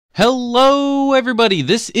Hello everybody,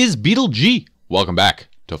 this is BeetleG. Welcome back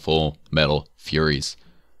to Full Metal Furies.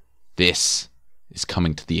 This is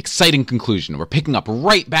coming to the exciting conclusion. We're picking up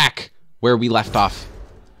right back where we left off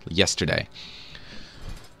yesterday.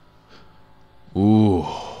 Ooh.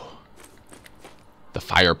 The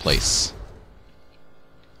fireplace.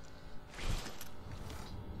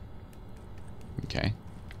 Okay.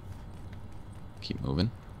 Keep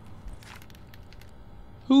moving.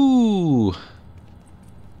 Ooh.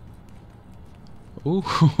 Ooh.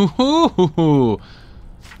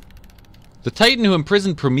 The Titan who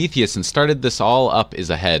imprisoned Prometheus and started this all up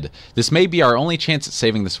is ahead. This may be our only chance at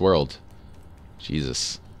saving this world.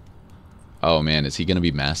 Jesus. Oh man, is he gonna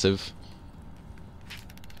be massive?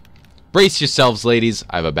 Brace yourselves, ladies.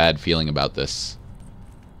 I have a bad feeling about this.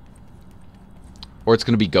 Or it's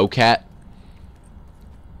gonna be Go-Cat.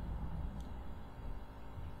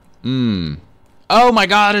 Oh my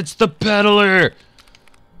god, it's the peddler!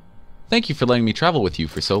 Thank you for letting me travel with you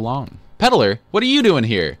for so long. Peddler, what are you doing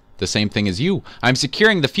here? The same thing as you. I'm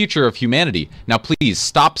securing the future of humanity. Now please,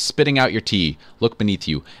 stop spitting out your tea. Look beneath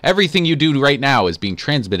you. Everything you do right now is being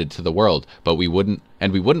transmitted to the world, but we wouldn't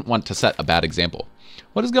want to set a bad example.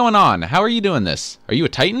 What is going on? How are you doing this? Are you a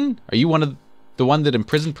Titan? Are you the one that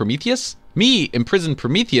imprisoned Prometheus? Me imprisoned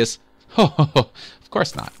Prometheus? Of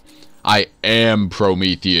course not. I am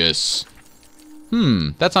Prometheus.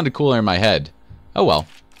 That sounded cooler in my head. Oh well.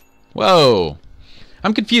 Whoa.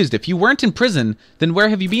 I'm confused. If you weren't in prison, then where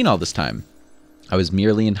have you been all this time? I was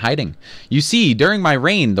merely in hiding. You see, during my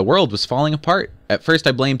reign, the world was falling apart. At first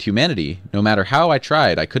I blamed humanity. No matter how I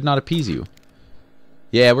tried, I could not appease you.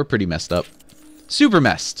 Yeah, we're pretty messed up. Super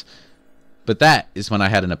messed. But that is when I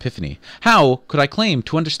had an epiphany. How could I claim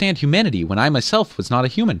to understand humanity when I myself was not a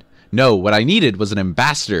human? No, what I needed was an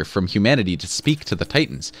ambassador from humanity to speak to the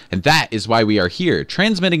Titans. And that is why we are here,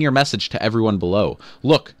 transmitting your message to everyone below.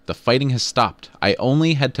 Look, the fighting has stopped. I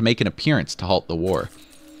only had to make an appearance to halt the war.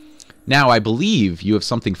 Now, I believe you have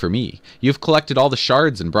something for me. You have collected all the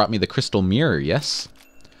shards and brought me the crystal mirror, yes?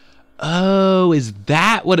 Oh, is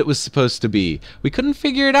that what it was supposed to be? We couldn't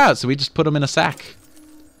figure it out, so we just put them in a sack.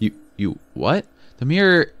 You what? The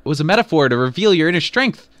mirror was a metaphor to reveal your inner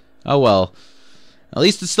strength. Oh well. At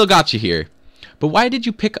least it still got you here. But why did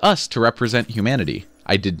you pick us to represent humanity?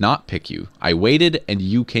 I did not pick you. I waited and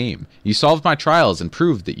you came. You solved my trials and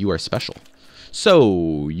proved that you are special.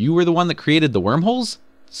 So, you were the one that created the wormholes?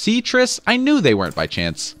 See, Triss, I knew they weren't by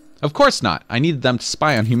chance. Of course not. I needed them to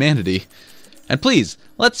spy on humanity. And please,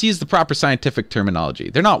 let's use the proper scientific terminology.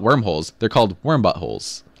 They're not wormholes. They're called worm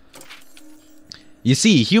buttholes. You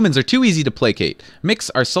see, humans are too easy to placate. Mix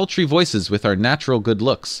our sultry voices with our natural good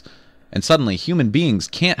looks. And suddenly, human beings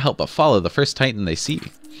can't help but follow the first Titan they see.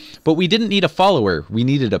 But we didn't need a follower, we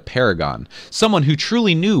needed a paragon. Someone who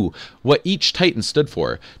truly knew what each Titan stood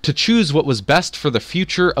for, to choose what was best for the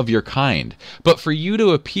future of your kind. But for you to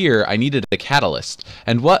appear, I needed a catalyst.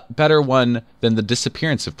 And what better one than the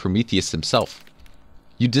disappearance of Prometheus himself?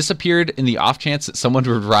 You disappeared in the off chance that someone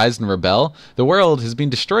would rise and rebel? The world has been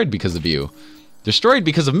destroyed because of you. Destroyed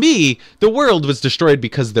because of me? The world was destroyed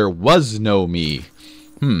because there was no me.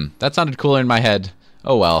 That sounded cooler in my head.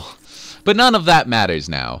 Oh well. But none of that matters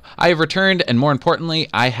now. I have returned, and more importantly,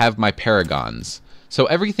 I have my paragons. So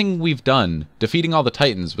everything we've done, defeating all the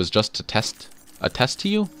Titans, was just a test to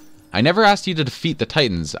you? I never asked you to defeat the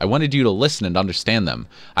Titans. I wanted you to listen and understand them.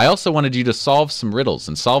 I also wanted you to solve some riddles,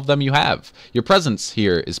 and solve them you have. Your presence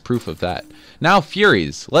here is proof of that. Now,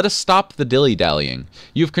 Furies, let us stop the dilly-dallying.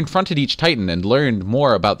 You've confronted each Titan and learned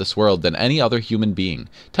more about this world than any other human being.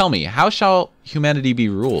 Tell me, how shall humanity be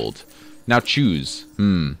ruled? Now choose.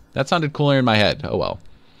 That sounded cooler in my head. Oh well.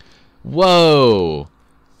 Whoa.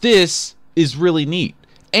 This is really neat.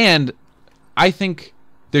 And I think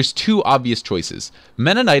there's two obvious choices.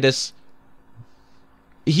 Menonitis,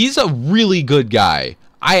 he's a really good guy.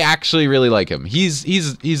 I actually really like him.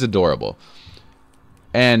 He's adorable.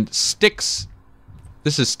 And Styx,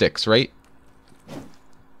 this is Styx, right?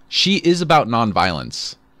 She is about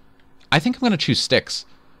nonviolence. I think I'm going to choose Styx.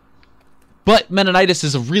 But Menonitis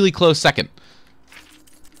is a really close second.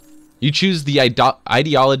 You choose the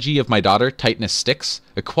ideology of my daughter, Titaness Styx.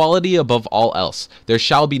 Equality above all else. There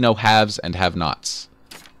shall be no haves and have-nots.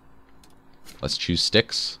 Let's choose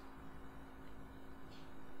Styx.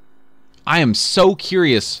 I am so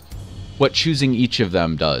curious what choosing each of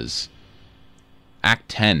them does. Act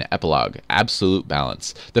 10, Epilogue, Absolute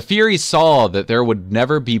Balance. The Furies saw that there would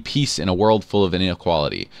never be peace in a world full of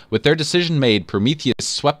inequality. With their decision made, Prometheus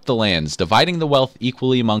swept the lands, dividing the wealth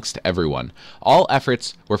equally amongst everyone. All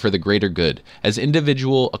efforts were for the greater good, as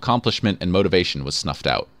individual accomplishment and motivation was snuffed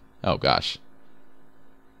out. Oh gosh.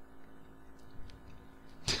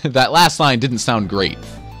 That last line didn't sound great.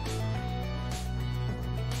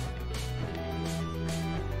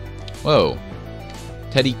 Whoa.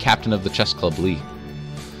 Teddy, captain of the chess club Lee.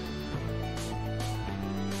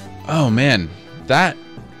 Oh man, that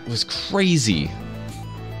was crazy.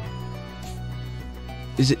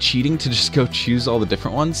 Is it cheating to just go choose all the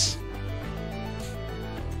different ones?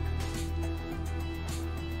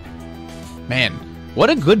 Man, what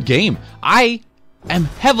a good game. I am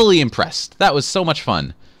heavily impressed. That was so much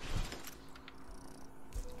fun.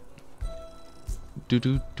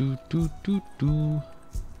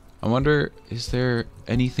 I wonder, is there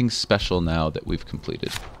anything special now that we've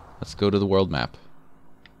completed? Let's go to the world map.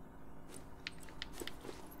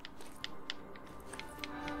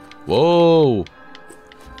 Whoa!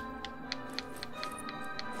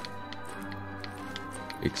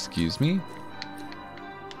 Excuse me?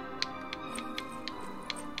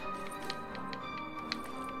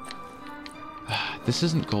 This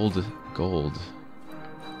isn't gold.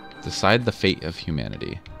 Decide the fate of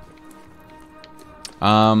humanity.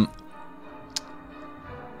 Well,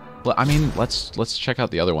 I mean, let's check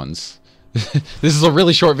out the other ones. This is a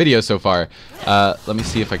really short video so far. Let me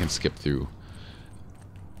see if I can skip through.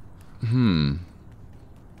 I'm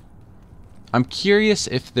curious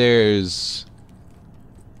if there's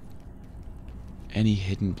any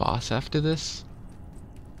hidden boss after this.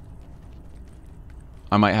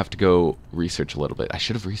 I might have to go research a little bit. I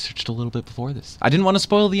should have researched a little bit before this. I didn't want to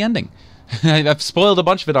spoil the ending. I've spoiled a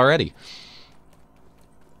bunch of it already.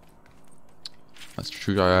 Let's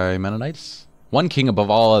try Mennonites. One king above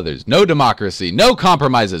all others. No democracy. No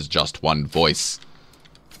compromises. Just one voice.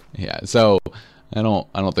 Yeah, so I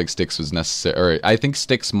don't think Styx was necessary. Or I think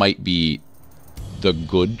Styx might be the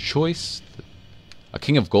good choice. A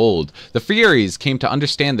king of gold. The Furies came to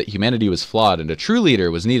understand that humanity was flawed and a true leader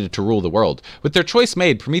was needed to rule the world. With their choice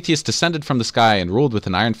made, Prometheus descended from the sky and ruled with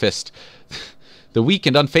an iron fist. The weak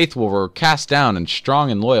and unfaithful were cast down and strong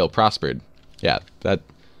and loyal prospered. Yeah, that...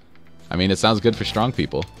 I mean, it sounds good for strong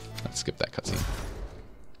people. Let's skip that cutscene.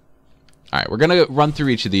 Alright, we're gonna run through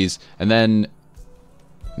each of these, and then...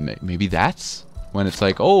 Maybe that's when it's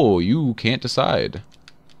like, oh, you can't decide.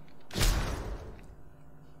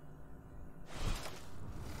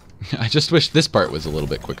 I just wish this part was a little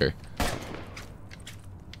bit quicker.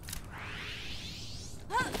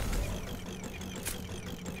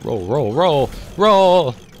 Roll, roll, roll,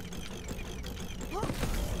 roll!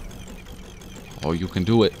 Oh, you can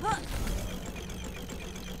do it.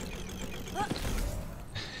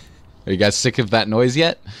 Are you guys sick of that noise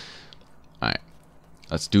yet? Alright.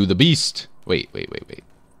 Let's do the beast. Wait.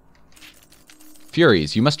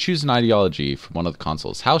 Furies, you must choose an ideology from one of the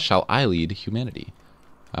consoles. How shall I lead humanity?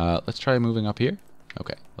 Let's try moving up here.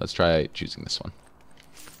 Okay, let's try choosing this one.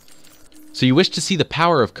 So you wish to see the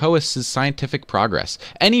power of Coas's scientific progress.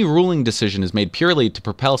 Any ruling decision is made purely to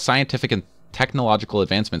propel scientific and technological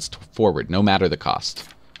advancements forward, no matter the cost.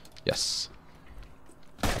 Yes.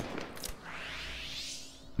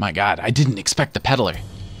 My god, I didn't expect the peddler.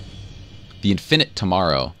 The infinite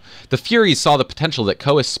tomorrow. The Furies saw the potential that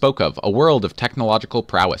Coas spoke of, a world of technological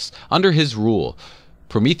prowess. Under his rule,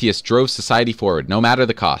 Prometheus drove society forward, no matter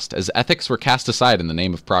the cost, as ethics were cast aside in the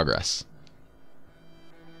name of progress.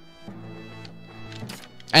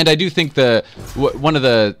 And I do think one of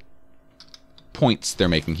the points they're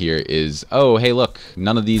making here is, oh, hey, look,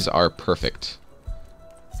 none of these are perfect.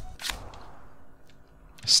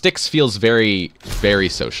 Styx feels very, very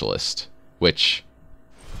socialist, which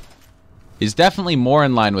is definitely more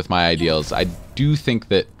in line with my ideals. I do think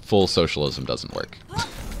that full socialism doesn't work.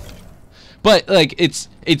 But, like, it's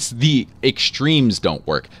the extremes don't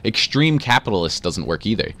work. Extreme capitalist doesn't work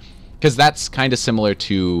either. Because that's kind of similar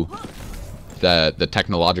to the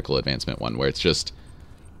technological advancement one, where it's just,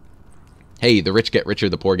 hey, the rich get richer,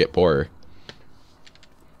 the poor get poorer.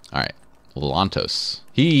 Alright, Lantos.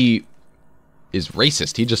 He is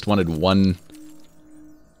racist. He just wanted one...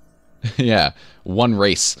 yeah, one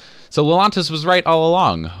race. So Lelantus was right all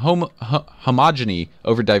along. Homogeny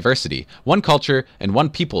over diversity. One culture and one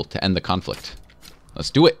people to end the conflict. Let's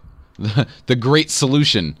do it. The great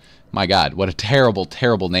solution. My god, what a terrible,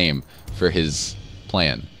 terrible name for his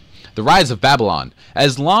plan. The rise of Babylon.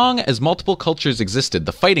 As long as multiple cultures existed,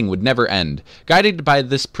 the fighting would never end. Guided by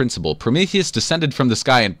this principle, Prometheus descended from the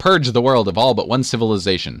sky and purged the world of all but one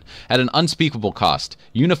civilization. At an unspeakable cost,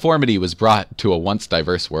 uniformity was brought to a once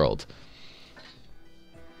diverse world.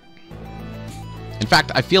 In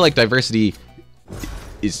fact, I feel like diversity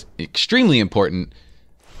is extremely important.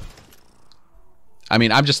 I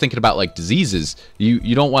mean, I'm just thinking about, like, diseases.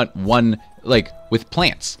 You don't want one, like, with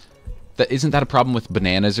plants. Isn't that a problem with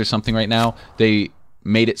bananas or something right now? They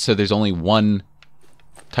made it so there's only one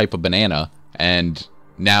type of banana, and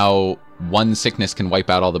now one sickness can wipe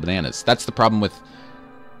out all the bananas. That's the problem with...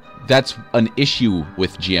 That's an issue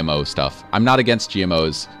with GMO stuff. I'm not against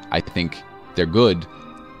GMOs. I think they're good,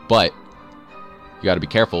 but you got to be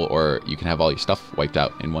careful, or you can have all your stuff wiped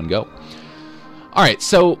out in one go. All right,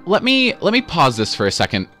 so let me pause this for a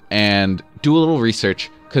second and do a little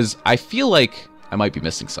research, because I feel like I might be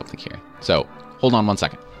missing something here. So hold on one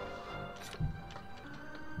second.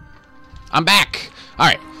 I'm back. All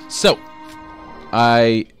right, so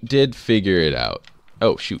I did figure it out.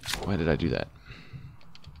 Oh shoot, why did I do that?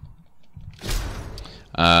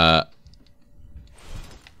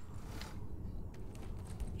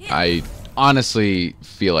 I honestly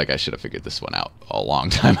feel like I should have figured this one out a long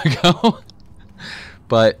time ago.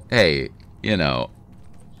 But hey, you know,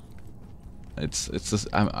 I'm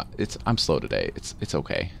slow today. It's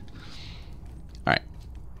okay. All right.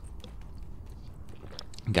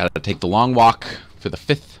 Got to take the long walk for the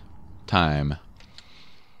 5th time.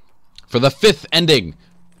 For the 5th ending,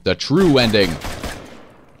 the true ending.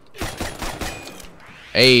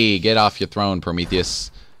 Hey, get off your throne,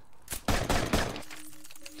 Prometheus.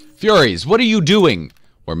 Furies, what are you doing?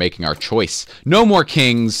 We're making our choice. No more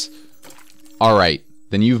kings. All right,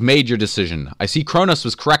 then you've made your decision. I see Kronos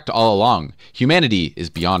was correct all along. Humanity is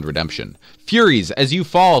beyond redemption. Furies, as you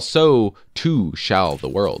fall, so too shall the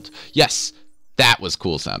world. Yes, that was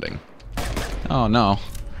cool sounding. Oh no.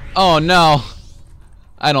 Oh no.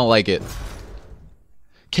 I don't like it.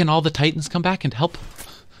 Can all the Titans come back and help?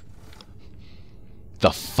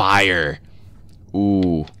 The fire.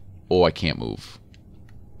 Ooh. Oh, I can't move.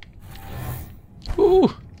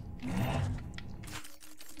 Ooh.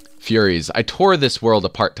 Furies, I tore this world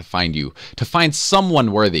apart to find you, to find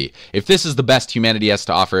someone worthy. If this is the best humanity has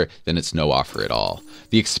to offer, then it's no offer at all.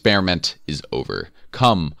 The experiment is over.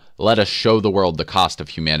 Come, let us show the world the cost of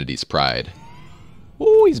humanity's pride.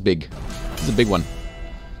 Ooh, he's big. He's a big one.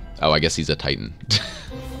 Oh, I guess he's a Titan.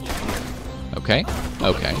 Okay,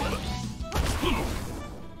 okay.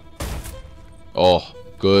 Oh,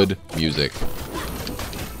 good music.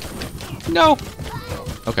 No.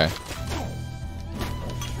 Okay.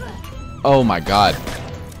 Oh my god.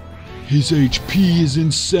 His HP is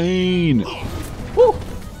insane. Woo.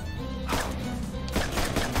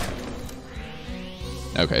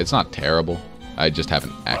 Okay, it's not terrible. I just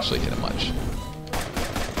haven't actually hit him much.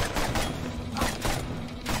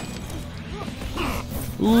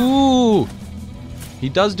 Ooh. He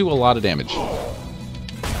does do a lot of damage.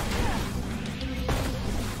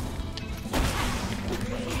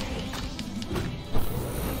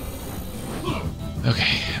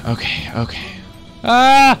 Okay, okay, okay.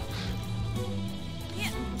 Ah!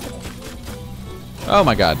 Oh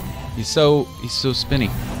my god. He's so spinny.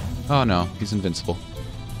 Oh no, he's invincible.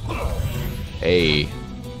 Hey.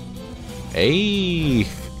 Hey.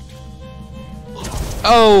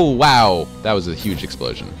 Oh, wow. That was a huge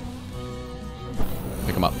explosion.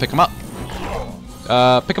 Pick him up, pick him up.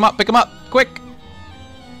 Pick him up, quick.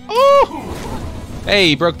 Oh! Hey,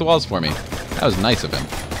 he broke the walls for me. That was nice of him.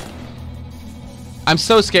 I'm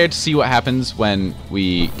so scared to see what happens when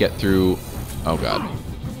we get through... Oh, God.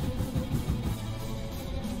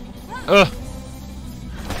 Ugh.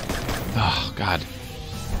 Oh, God.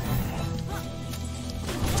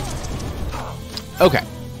 Okay.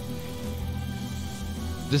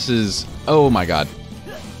 This is... Oh, my God.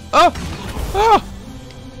 Oh! Oh!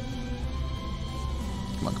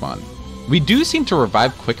 Come on, come on. We do seem to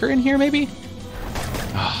revive quicker in here, maybe?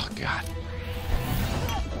 Oh, God.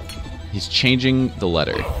 He's changing the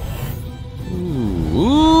letter.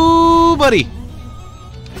 Ooh, buddy.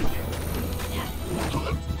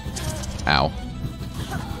 Ow.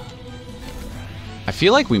 I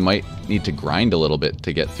feel like we might need to grind a little bit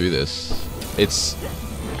to get through this. It's...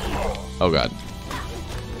 Oh, God.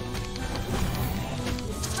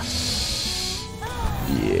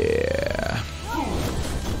 Yeah.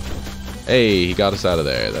 Hey, he got us out of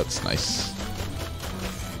there. That's nice.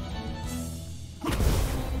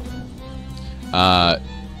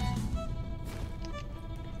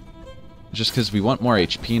 Just because we want more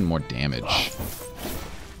HP and more damage.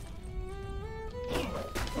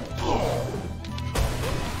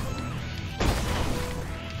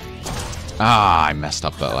 Ah, I messed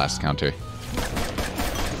up that last counter.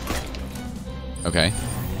 Okay,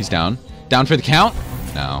 he's down. Down for the count?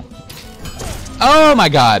 No. Oh my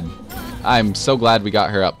god! I'm so glad we got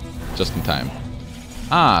her up just in time.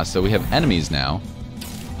 Ah, so we have enemies now.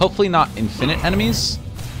 Hopefully not infinite enemies.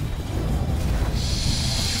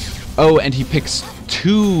 Oh, and he picks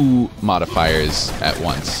 2 modifiers at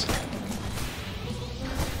once.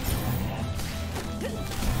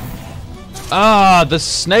 Ah, the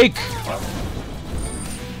snake!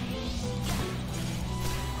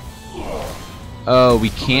 Oh, we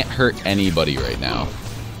can't hurt anybody right now.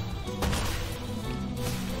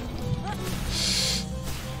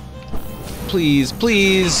 Please,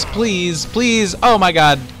 please, please, please. Oh my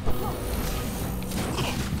god.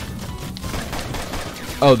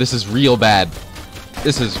 Oh, this is real bad.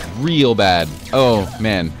 This is real bad. Oh,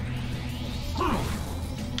 man.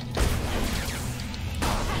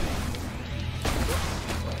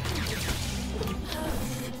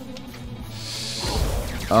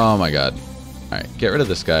 Oh my god. Alright, get rid of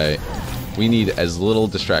this guy. We need as little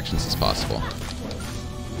distractions as possible.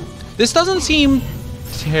 This doesn't seem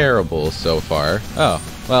terrible so far. Oh,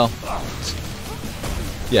 well.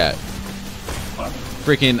 Yeah.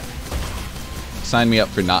 Freaking sign me up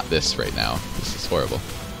for not this right now. This is horrible.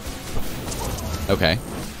 Okay.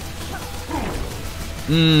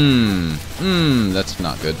 That's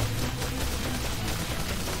not good.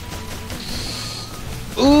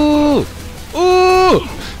 Ooh! Ooh!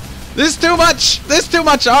 This is too much! This is too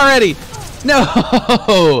much already! No!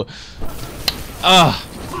 Ugh.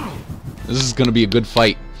 This is gonna be a good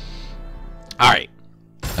fight. Alright.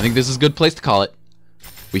 I think this is a good place to call it.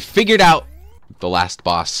 We figured out the last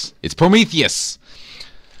boss. It's Prometheus!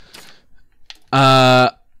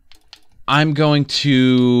 I'm going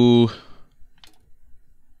to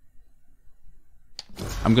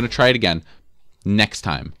try it again next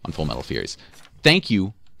time on Full Metal Furies. Thank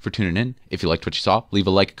you for tuning in. If you liked what you saw, leave a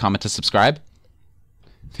like, a comment, to subscribe.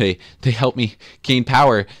 They help me gain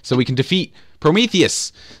power so we can defeat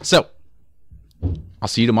Prometheus. So, I'll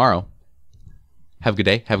see you tomorrow. Have a good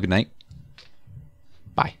day. Have a good night.